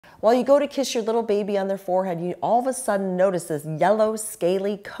While you go to kiss your little baby on their forehead, you all of a sudden notice this yellow,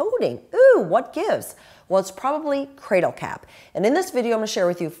 scaly coating. Ooh, what gives? Well, it's probably cradle cap. And in this video, I'm gonna share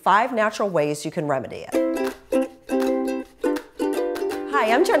with you 5 natural ways you can remedy it.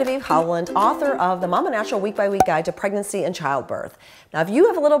 Hi, I'm Genevieve Howland, author of the Mama Natural Week by Week Guide to Pregnancy and Childbirth. Now, if you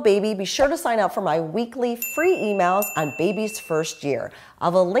have a little baby, be sure to sign up for my weekly free emails on baby's first year. I'll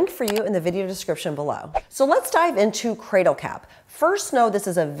have a link for you in the video description below. So let's dive into cradle cap. First, know this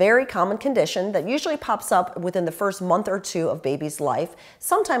is a very common condition that usually pops up within the first month or 2 of baby's life,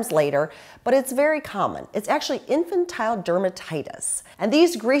 sometimes later, but it's very common. It's actually infantile dermatitis. And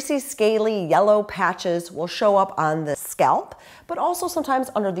these greasy, scaly, yellow patches will show up on the scalp, but also sometimes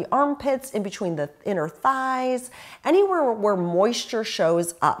under the armpits, in between the inner thighs, anywhere where moisture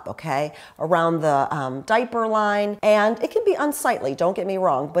shows up, okay? Around the diaper line, and it can be unsightly, don't get me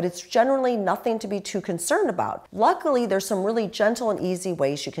wrong, but it's generally nothing to be too concerned about. Luckily, there's some really gentle and easy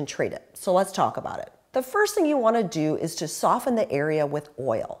ways you can treat it. So let's talk about it. The first thing you want to do is to soften the area with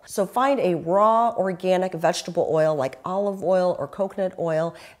oil. So find a raw, organic vegetable oil like olive oil or coconut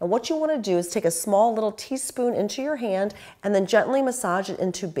oil. And what you want to do is take a small little teaspoon into your hand and then gently massage it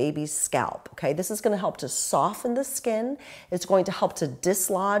into baby's scalp. Okay, this is going to help to soften the skin. It's going to help to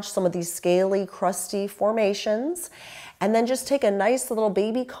dislodge some of these scaly, crusty formations. And then just take a nice little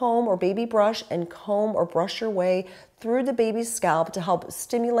baby comb or baby brush and comb or brush your way through the baby's scalp to help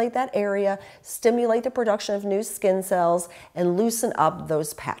stimulate that area, stimulate the production of new skin cells, and loosen up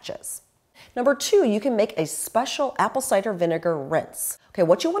those patches. Number 2, you can make a special apple cider vinegar rinse. Okay,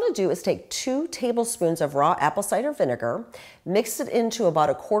 what you want to do is take 2 tablespoons of raw apple cider vinegar, mix it into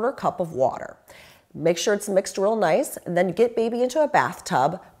about a 1/4 cup of water. Make sure it's mixed real nice, and then get baby into a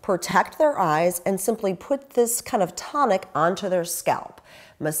bathtub, protect their eyes, and simply put this kind of tonic onto their scalp.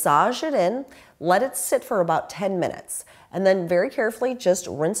 Massage it in, let it sit for about 10 minutes, and then very carefully just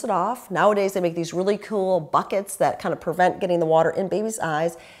rinse it off. Nowadays, they make these really cool buckets that kind of prevent getting the water in baby's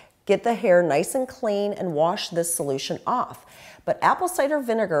eyes. Get the hair nice and clean and wash this solution off. But apple cider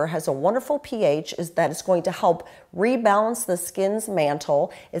vinegar has a wonderful pH is that it's going to help rebalance the skin's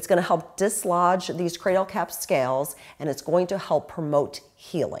mantle. It's going to help dislodge these cradle cap scales, and it's going to help promote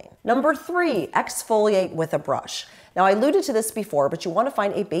healing. Number 3, exfoliate with a brush. Now, I alluded to this before, but you want to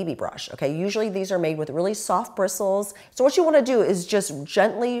find a baby brush, okay? Usually these are made with really soft bristles. So what you want to do is just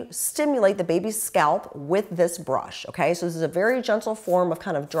gently stimulate the baby's scalp with this brush, okay? So this is a very gentle form of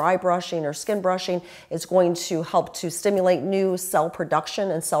kind of dry brushing or skin brushing. It's going to help to stimulate new cell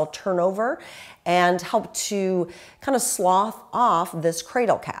production and cell turnover and help to kind of slough off this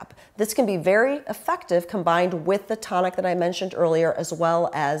cradle cap. This can be very effective combined with the tonic that I mentioned earlier, as well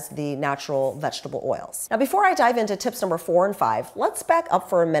as the natural vegetable oils. Now, before I dive into tips number 4 and 5, let's back up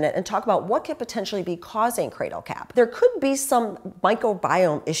for a minute and talk about what could potentially be causing cradle cap. There could be some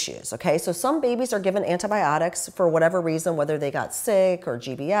microbiome issues, okay? So some babies are given antibiotics for whatever reason, whether they got sick or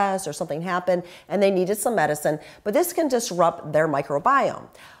GBS or something happened and they needed some medicine, but this can disrupt their microbiome.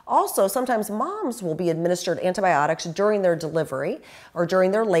 Also, sometimes moms will be administered antibiotics during their delivery or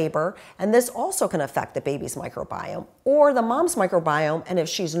during their labor, and this also can affect the baby's microbiome or the mom's microbiome, and if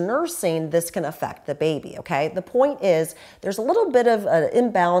she's nursing, this can affect the baby, okay? The point is, there's a little bit of an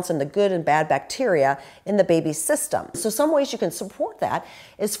imbalance in the good and bad bacteria in the baby's system. So some ways you can support that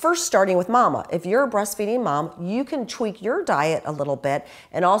is first starting with mama. If you're a breastfeeding mom, you can tweak your diet a little bit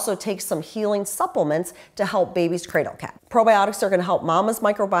and also take some healing supplements to help baby's cradle cap. Probiotics are going to help mama's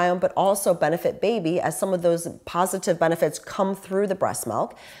microbiome, but also benefit baby as some of those positive benefits come through the breast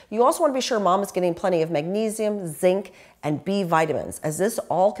milk. You also want to be sure mom is getting plenty of magnesium, zinc, and B vitamins, as this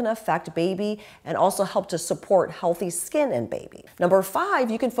all can affect baby and also help to support healthy skin in baby. Number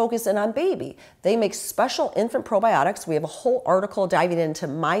 5, you can focus in on baby. They make special infant probiotics. We have a whole article diving into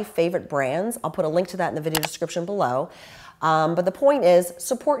my favorite brands. I'll put a link to that in the video description below. But the point is,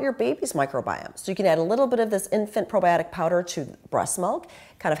 support your baby's microbiome. So you can add a little bit of this infant probiotic powder to breast milk,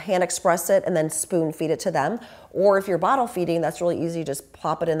 kind of hand express it and then spoon feed it to them. Or if you're bottle feeding, that's really easy. Just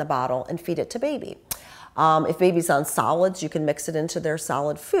plop it in the bottle and feed it to baby. If baby's on solids, you can mix it into their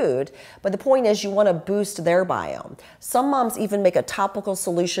solid food. But the point is, you want to boost their biome. Some moms even make a topical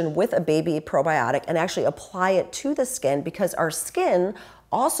solution with a baby probiotic and actually apply it to the skin, because our skin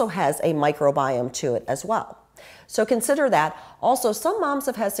also has a microbiome to it as well. So consider that. Also, some moms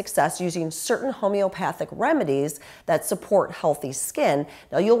have had success using certain homeopathic remedies that support healthy skin.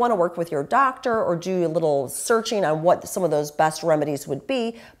 Now, you'll want to work with your doctor or do a little searching on what some of those best remedies would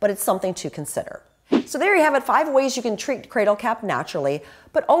be, but it's something to consider. So there you have it, 5 ways you can treat cradle cap naturally,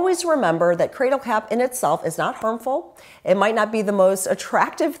 but always remember that cradle cap in itself is not harmful. It might not be the most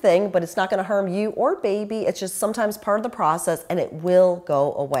attractive thing, but it's not going to harm you or baby. It's just sometimes part of the process, and it will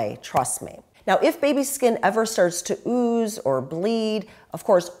go away, trust me. Now, if baby's skin ever starts to ooze or bleed, of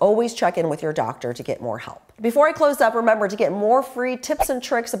course, always check in with your doctor to get more help. Before I close up, remember to get more free tips and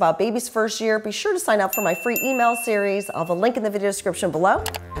tricks about baby's first year, be sure to sign up for my free email series. I'll have a link in the video description below,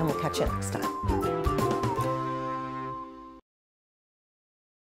 and we'll catch you next time.